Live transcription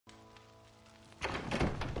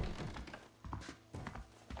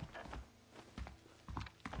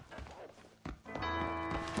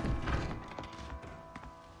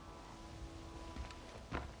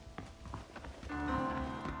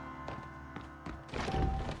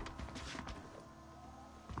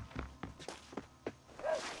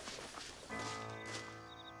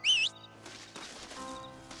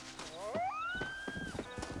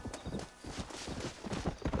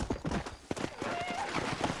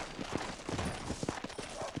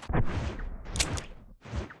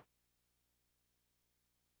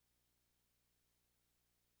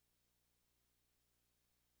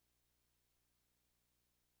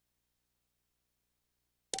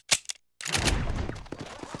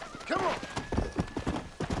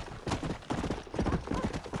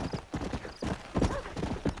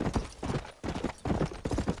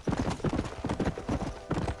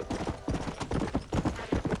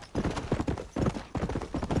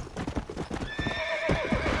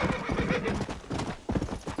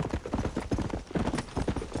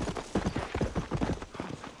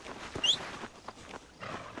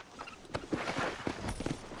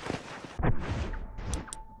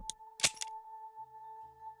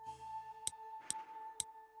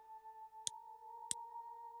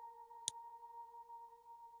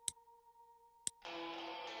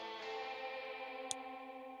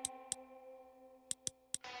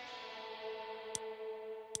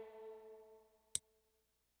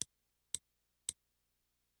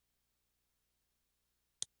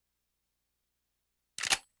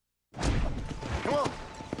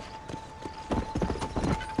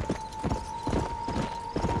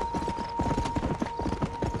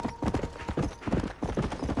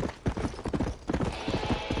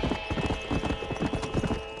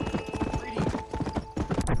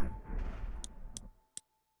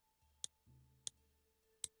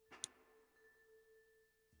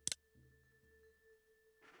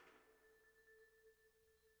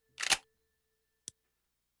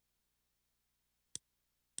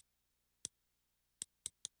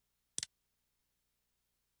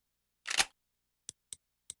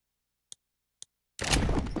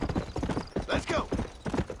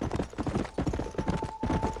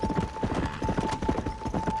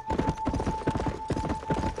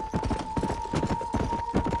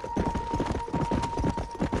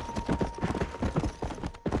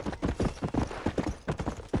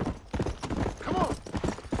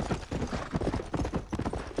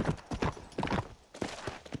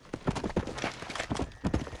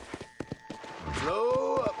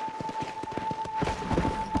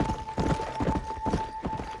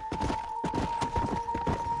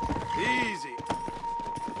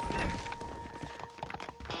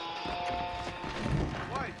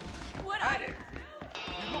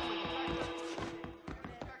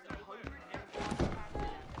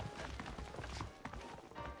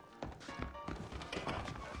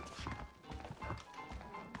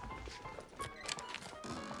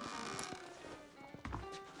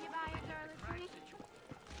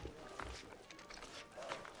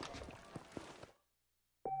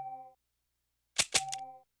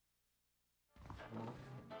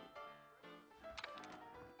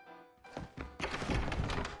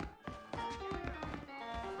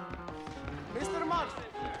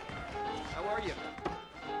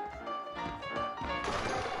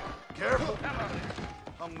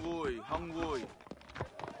Không vui.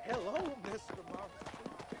 Hello, Mr. Marston.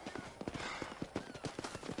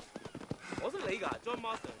 我是你㗎 ，John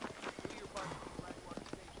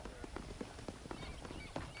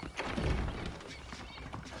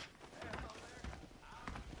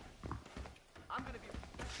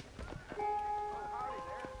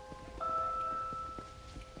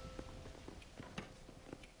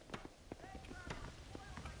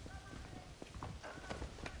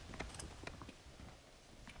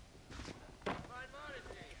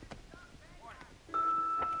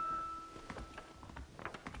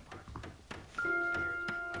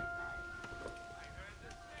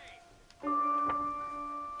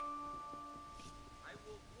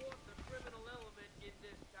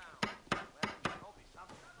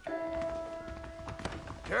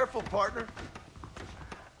partner.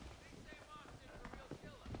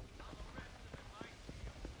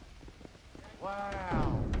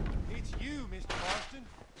 Wow. It's you, Mr. Marston.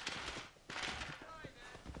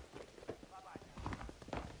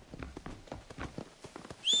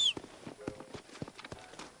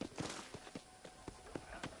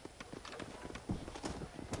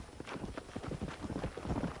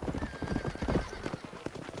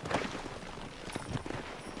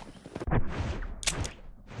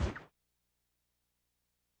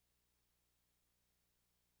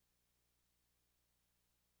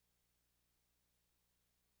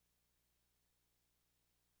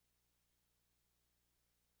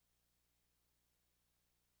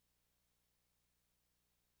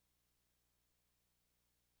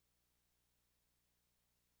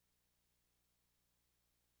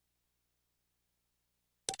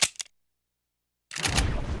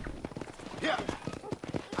 Yeah.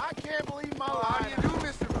 I can't believe my life. How do you do,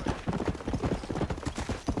 Mr.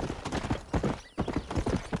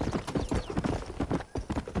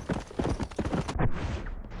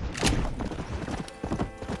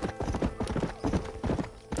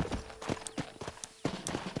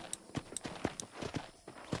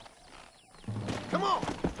 Come on,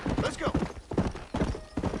 let's go.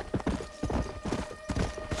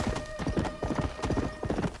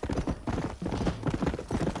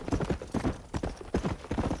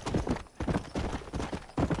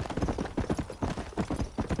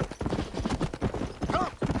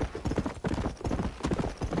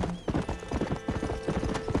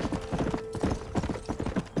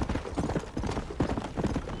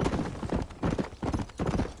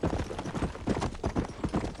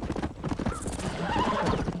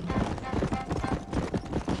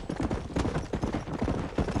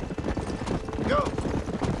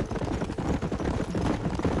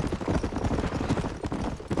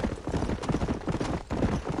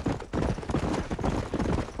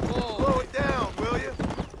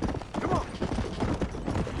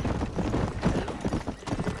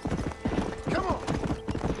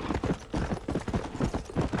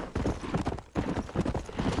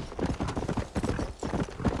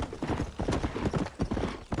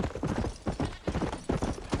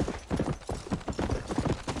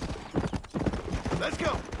 Let's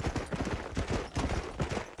go.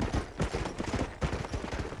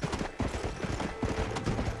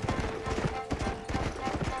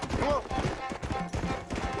 Come on.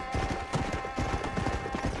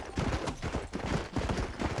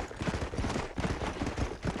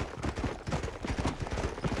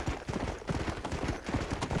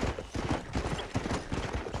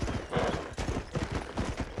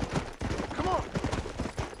 Come on.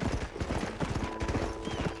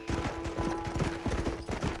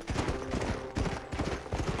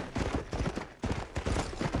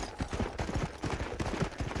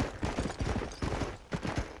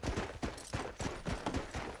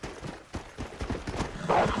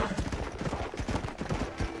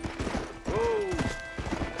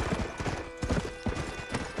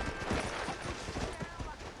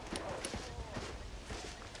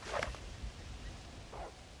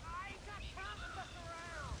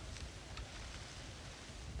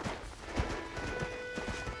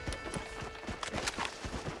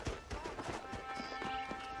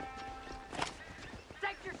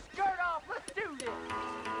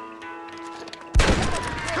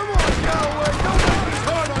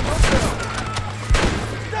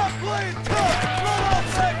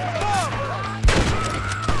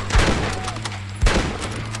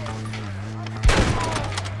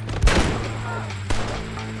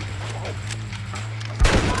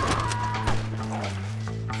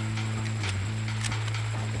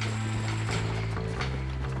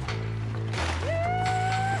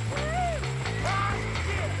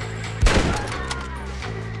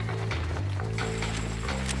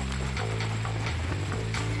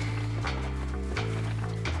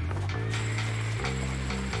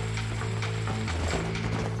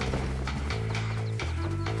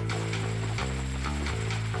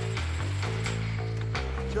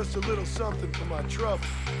 just a little something for my trouble.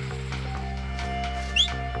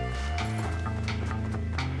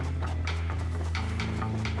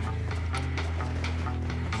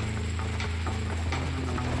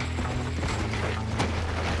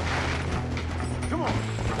 Come on.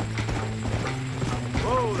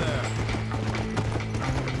 Whoa there.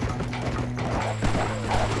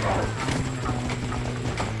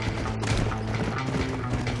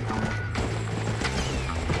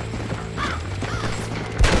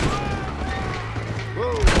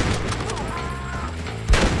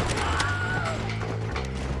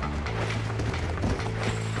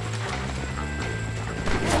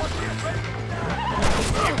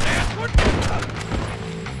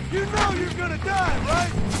 You know you're gonna die,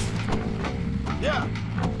 right? Yeah.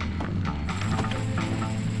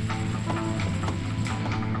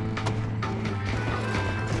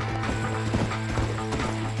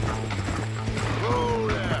 Whoa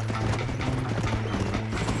there.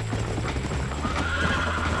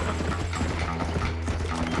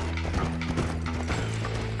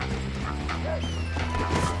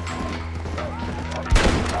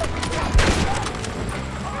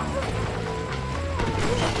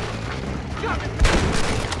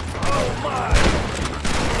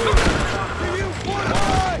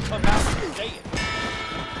 Come out and say it.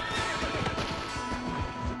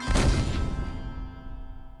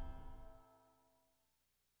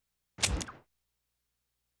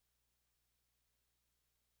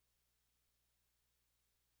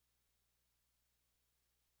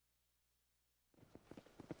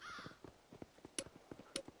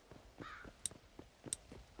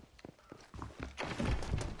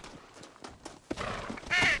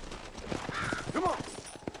 Come on.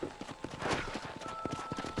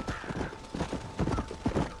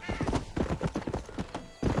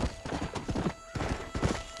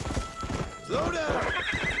 Slow down.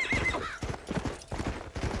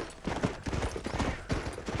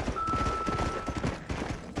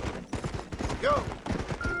 Go.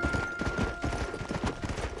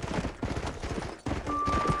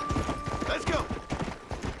 Let's go.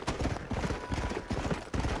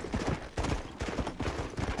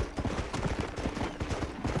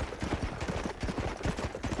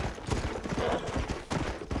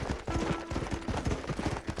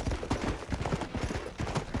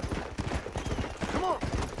 Come on.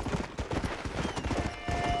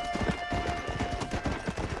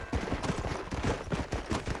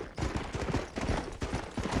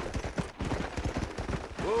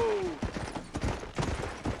 Whoa.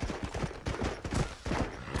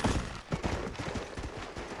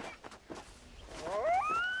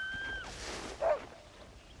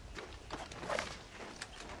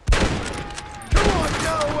 Come on,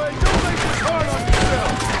 Galloway, don't make this hard on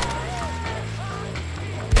yourself.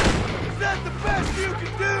 Is that the best you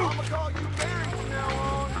can do? I'm gonna call you Barry from now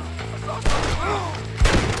on. I saw something.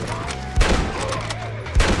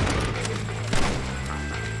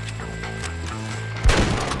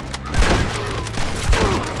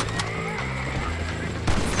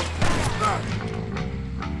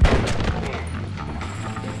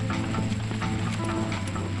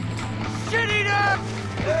 Shit eater!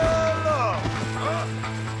 Hello.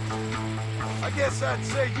 I guess I'd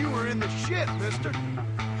say you were in the shit, mister.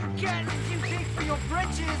 Get you think for your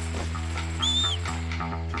britches!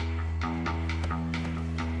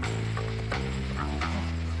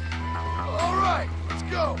 All right, let's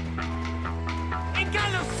go. Ain't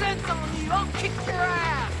got no sense on you! I'll kick your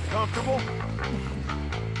ass! Comfortable?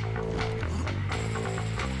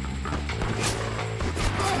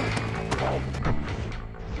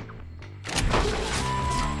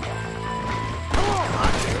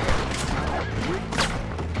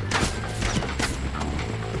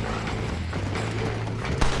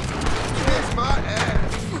 Kiss my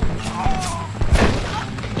ass.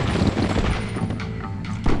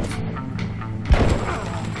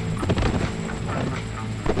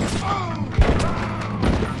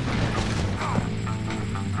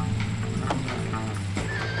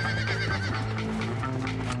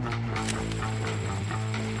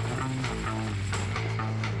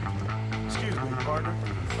 Excuse me, partner.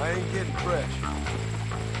 I ain't getting fresh.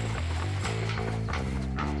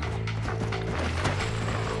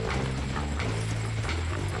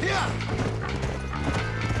 Yeah!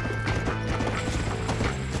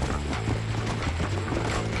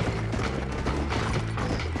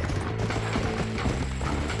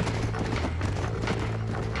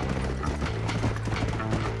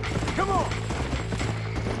 Come on!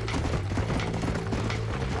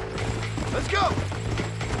 Let's go!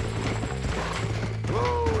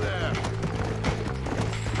 Whoa there!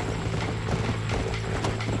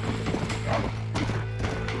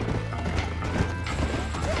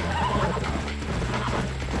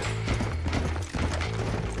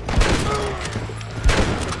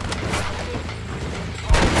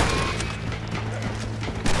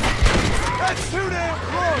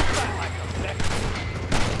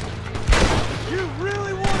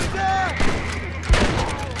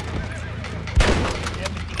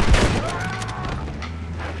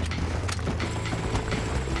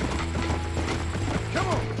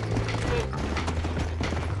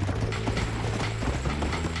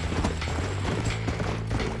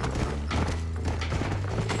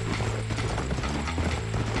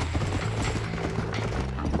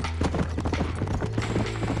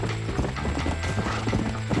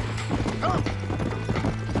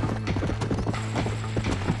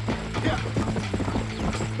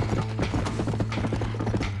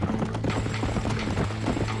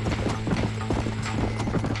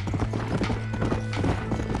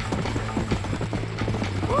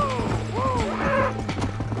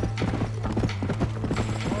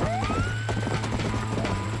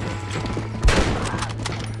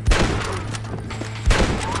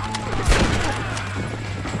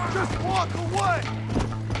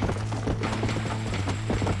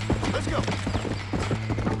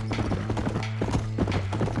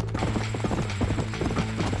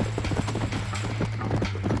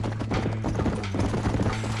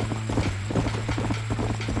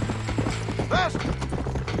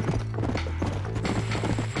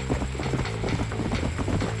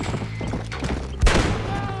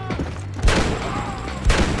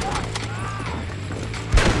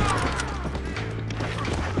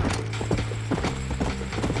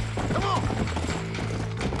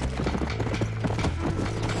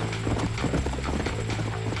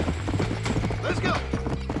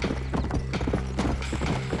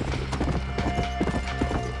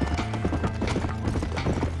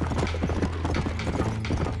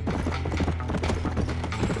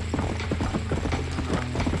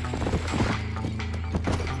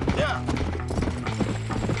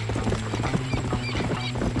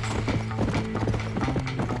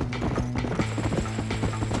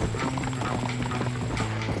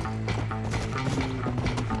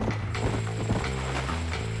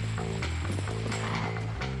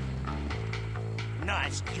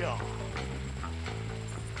 Nice job.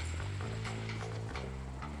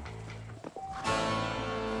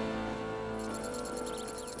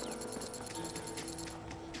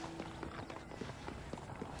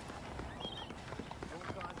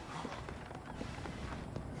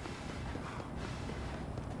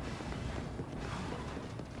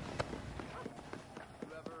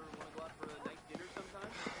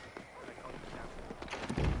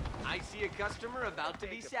 I see a customer about to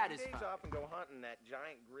be Days satisfied. off and go hunting that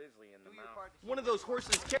giant grizzly in the mountains. One of those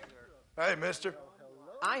horses. Hey, mister.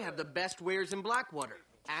 I have the best wares in Blackwater.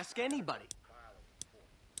 Ask anybody.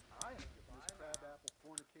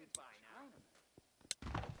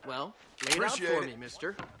 Well, lay it out Appreciate for it. me,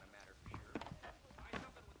 mister.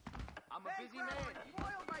 I'm a busy man.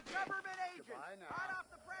 Spoiled by government agents. Hot off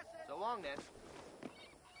the presses. So long, then.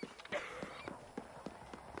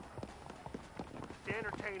 It's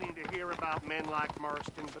entertaining to hear about men like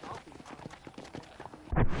Marston, but I'll be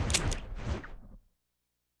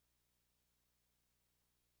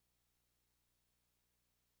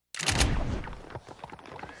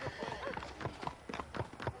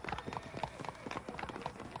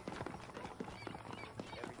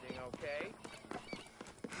Everything okay?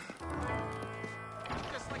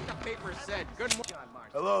 Just like the paper said. Good morning.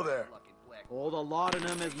 Hello there. Oh, the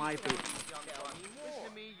laudanum is my food. Listen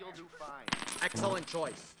to me, you'll do fine. Excellent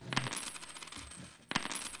choice.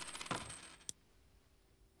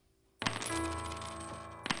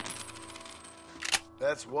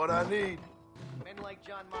 That's what I need. Men like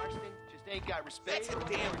John Marston just ain't got respect. That's a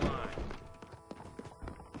damn line.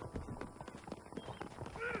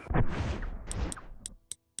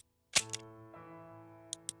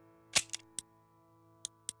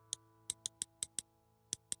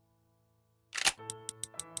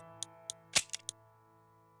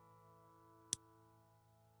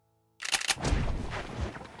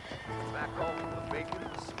 Back home, the bacon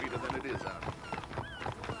is sweeter than it is out here.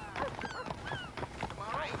 Come on,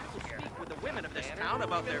 we'll speak with the women of this town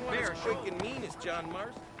about their bear shaking mean as John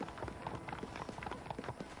Marston.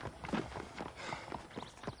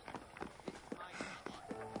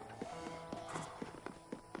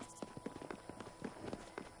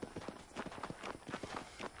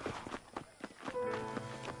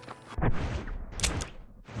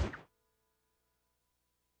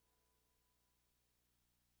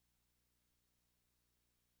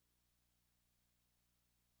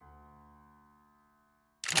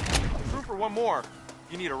 Trooper, one more.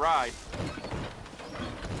 You need a ride.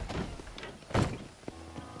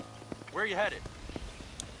 Where are you headed?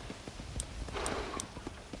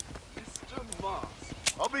 Mr. Moss.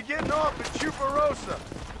 I'll be getting off at Chuparosa.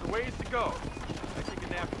 There's a ways to go. I'd take a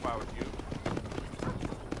nap if I was you.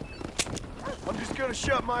 I'm just gonna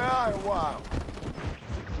shut my eye a while.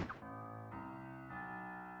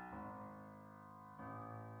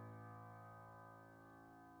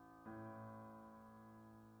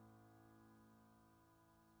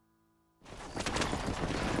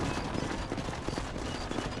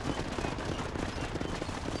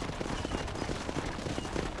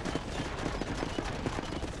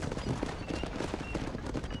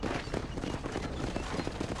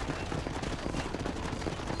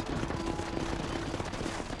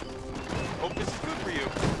 Hope this is good for you.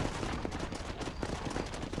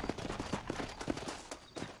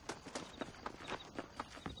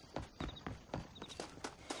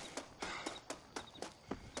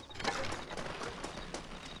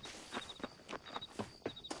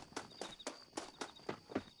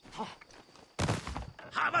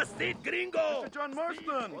 Have a seat, gringo! Mr. John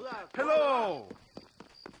Marston! Hello!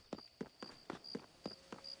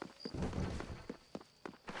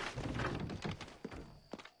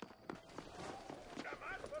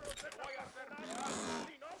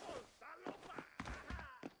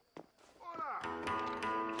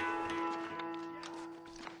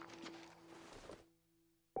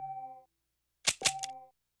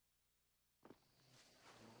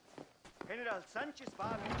 General Sánchez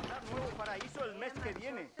va a visitar Nuevo Paraíso el mes que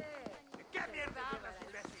viene. ¿Qué mierda hablas?